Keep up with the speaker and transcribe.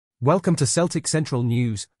Welcome to Celtic Central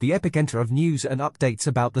News, the epicenter of news and updates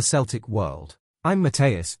about the Celtic world. I'm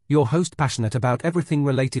Matthias, your host passionate about everything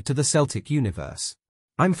related to the Celtic universe.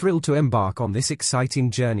 I'm thrilled to embark on this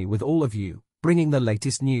exciting journey with all of you, bringing the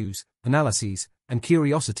latest news, analyses, and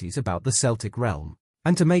curiosities about the Celtic realm.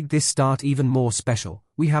 And to make this start even more special,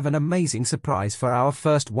 we have an amazing surprise for our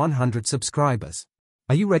first 100 subscribers.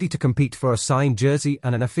 Are you ready to compete for a signed jersey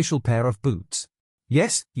and an official pair of boots?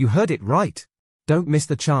 Yes, you heard it right. Don't miss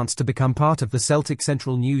the chance to become part of the Celtic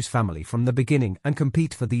Central News family from the beginning and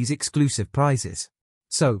compete for these exclusive prizes.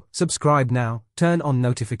 So, subscribe now, turn on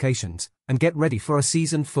notifications, and get ready for a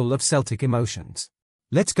season full of Celtic emotions.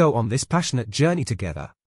 Let's go on this passionate journey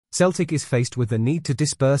together. Celtic is faced with the need to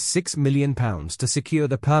disburse £6 million to secure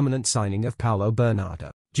the permanent signing of Paulo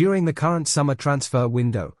Bernardo. During the current summer transfer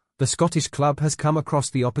window, the Scottish club has come across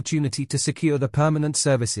the opportunity to secure the permanent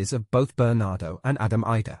services of both Bernardo and Adam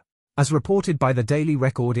Ida. As reported by the Daily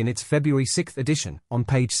Record in its February 6th edition, on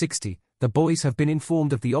page 60, the boys have been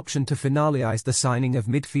informed of the option to finalise the signing of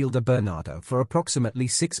midfielder Bernardo for approximately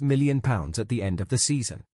 £6 million at the end of the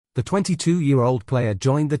season. The 22-year-old player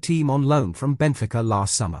joined the team on loan from Benfica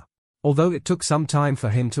last summer. Although it took some time for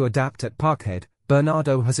him to adapt at Parkhead,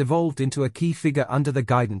 Bernardo has evolved into a key figure under the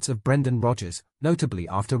guidance of Brendan Rodgers, notably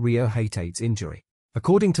after Rio Haitate's injury.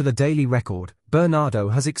 According to the Daily Record, Bernardo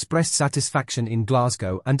has expressed satisfaction in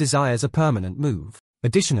Glasgow and desires a permanent move.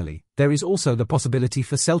 Additionally, there is also the possibility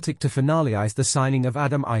for Celtic to finalise the signing of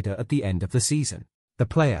Adam Ida at the end of the season. The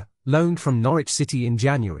player, loaned from Norwich City in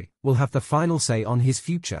January, will have the final say on his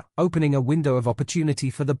future, opening a window of opportunity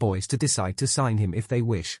for the boys to decide to sign him if they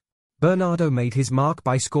wish. Bernardo made his mark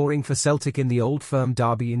by scoring for Celtic in the Old Firm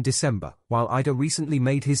derby in December, while Ida recently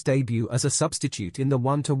made his debut as a substitute in the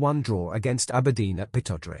 1-1 draw against Aberdeen at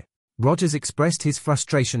Pittodrie. Rodgers expressed his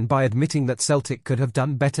frustration by admitting that Celtic could have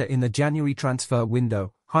done better in the January transfer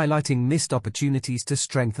window, highlighting missed opportunities to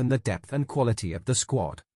strengthen the depth and quality of the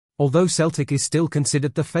squad. Although Celtic is still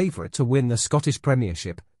considered the favourite to win the Scottish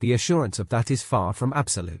Premiership, the assurance of that is far from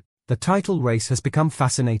absolute. The title race has become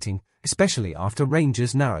fascinating, especially after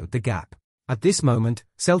Rangers narrowed the gap. At this moment,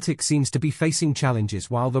 Celtic seems to be facing challenges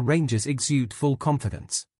while the Rangers exude full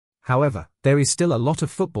confidence. However, there is still a lot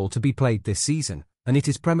of football to be played this season, and it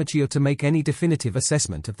is premature to make any definitive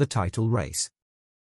assessment of the title race.